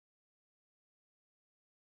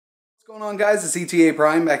What's going on, guys? It's ETA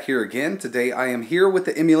Prime back here again. Today I am here with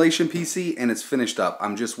the Emulation PC and it's finished up.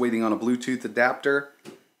 I'm just waiting on a Bluetooth adapter.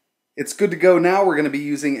 It's good to go now. We're going to be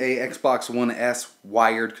using a Xbox One S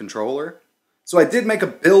wired controller. So I did make a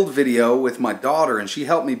build video with my daughter and she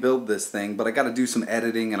helped me build this thing, but I got to do some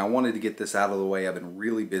editing and I wanted to get this out of the way. I've been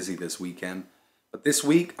really busy this weekend. But this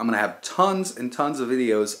week I'm going to have tons and tons of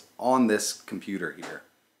videos on this computer here.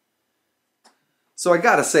 So I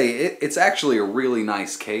gotta say, it's actually a really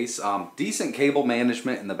nice case. Decent cable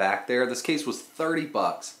management in the back there. This case was 30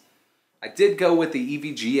 bucks. I did go with the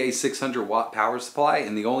EVGA 600 watt power supply,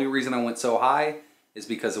 and the only reason I went so high is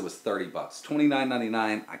because it was 30 bucks.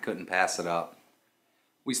 $29.99, I couldn't pass it up.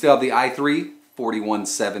 We still have the i3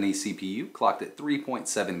 4170 CPU, clocked at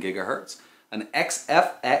 3.7 gigahertz, an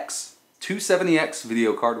XFX 270X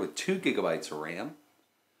video card with 2 gigabytes of RAM,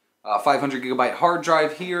 500 gigabyte hard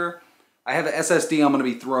drive here. I have an SSD I'm going to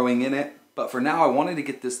be throwing in it, but for now I wanted to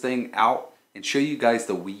get this thing out and show you guys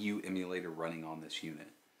the Wii U emulator running on this unit.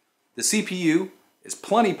 The CPU is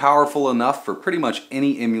plenty powerful enough for pretty much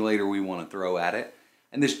any emulator we want to throw at it,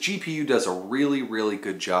 and this GPU does a really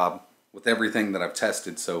good job with everything that I've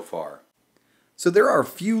tested so far. So there are a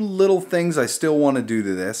few little things I still want to do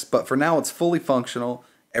to this, but for now it's fully functional,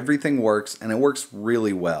 everything works, and it works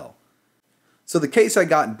really well. So the case I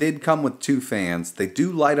got did come with 2 fans. They do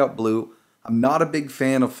light up blue. I'm not a big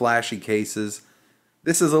fan of flashy cases.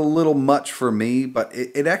 This is a little much for me, but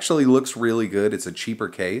it actually looks really good. It's a cheaper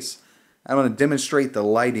case. I'm going to demonstrate the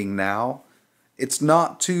lighting now. It's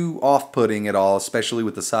not too off-putting at all, especially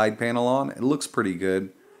with the side panel on. It looks pretty good.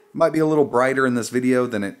 It might be a little brighter in this video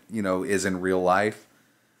than it, is in real life,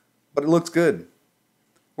 but it looks good.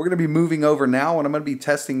 We're going to be moving over now, and I'm going to be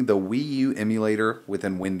testing the Wii U emulator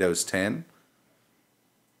within Windows 10.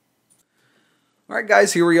 Alright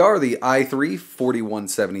guys, here we are, the i3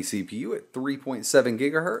 4170 CPU at 3.7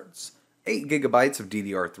 gigahertz, 8 gigabytes of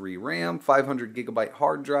DDR3 RAM, 500 gigabyte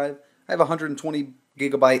hard drive. I have a 120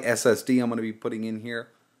 gigabyte SSD I'm going to be putting in here,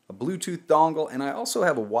 a Bluetooth dongle, and I also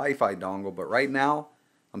have a Wi-Fi dongle, but right now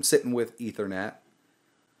I'm sitting with Ethernet.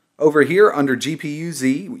 Over here under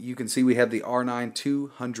GPU-Z, you can see we have the R9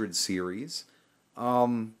 200 series, 2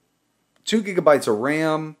 gigabytes of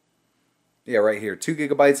RAM. Yeah, right here, 2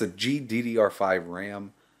 gigabytes of GDDR5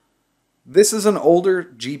 RAM. This is an older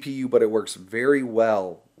GPU, but it works very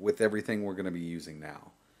well with everything we're going to be using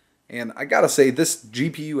now. And I gotta say, this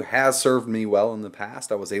GPU has served me well in the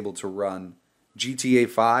past. I was able to run GTA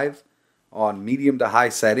 5 on medium to high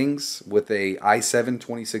settings with a i7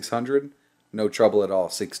 2600. No trouble at all,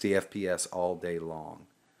 60 FPS all day long.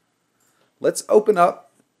 Let's open up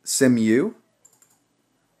CEMU.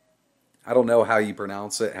 I don't know how you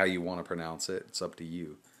pronounce it, how you want to pronounce it. It's up to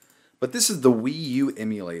you. But this is the Wii U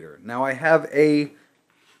emulator. Now I have a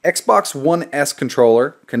Xbox One S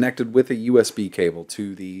controller connected with a USB cable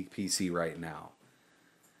to the PC right now.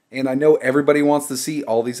 And I know everybody wants to see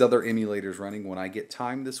all these other emulators running. When I get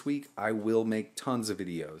time this week, I will make tons of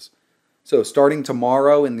videos. So starting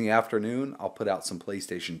tomorrow in the afternoon, I'll put out some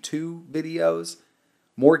PlayStation 2 videos,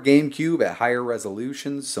 more GameCube at higher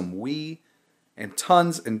resolutions, some Wii, and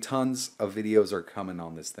tons of videos are coming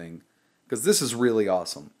on this thing because this is really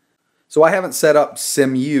awesome. So I haven't set up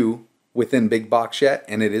CEMU within Big Box yet,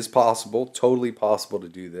 and it is possible, totally possible to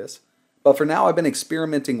do this. But for now, I've been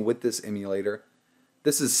experimenting with this emulator.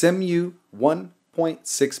 This is CEMU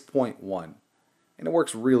 1.6.1, and it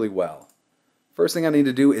works really well. First thing I need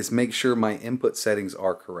to do is make sure my input settings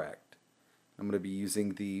are correct. I'm going to be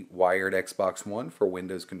using the wired Xbox One for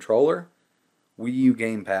Windows controller, Wii U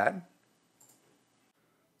gamepad.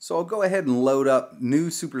 So I'll go ahead and load up New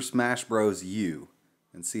Super Smash Bros. U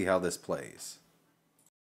and see how this plays.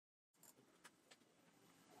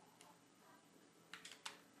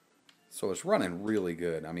 So it's running really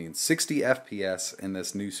good. I mean, 60 FPS in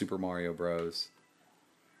this new Super Mario Bros.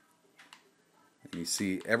 And you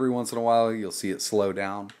see every once in a while you'll see it slow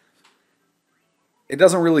down. It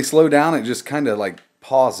doesn't really slow down, it just kind of like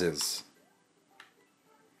pauses.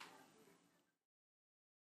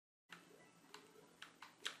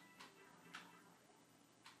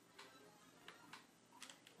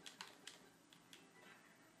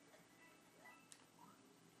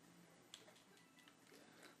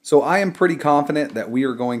 So I am pretty confident that we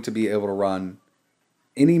are going to be able to run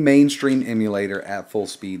any mainstream emulator at full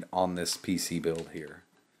speed on this PC build here.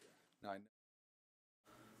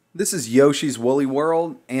 This is Yoshi's Woolly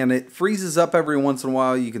World, and it freezes up every once in a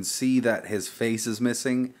while. You can see that his face is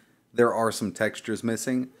missing. There are some textures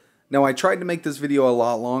missing. Now I tried to make this video a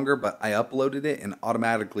lot longer, but I uploaded it and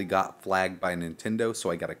automatically got flagged by Nintendo,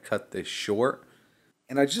 so I got to cut this short.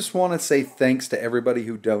 And I just want to say thanks to everybody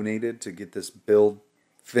who donated to get this build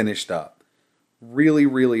finished up. Really,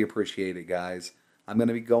 really appreciate it, guys. I'm going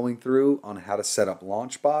to be going through on how to set up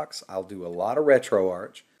Launchbox. I'll do a lot of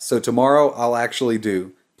RetroArch. So tomorrow I'll actually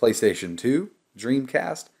do PlayStation 2,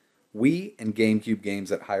 Dreamcast, Wii, and GameCube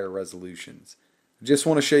games at higher resolutions. Just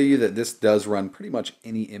want to show you that this does run pretty much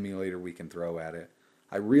any emulator we can throw at it.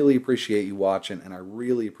 I really appreciate you watching, and I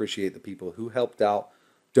really appreciate the people who helped out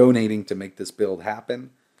donating to make this build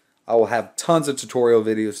happen. I will have tons of tutorial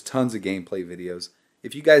videos, tons of gameplay videos.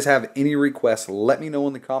 If you guys have any requests, let me know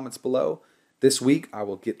in the comments below. This week, I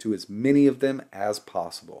will get to as many of them as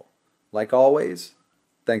possible. Like always,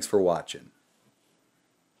 thanks for watching.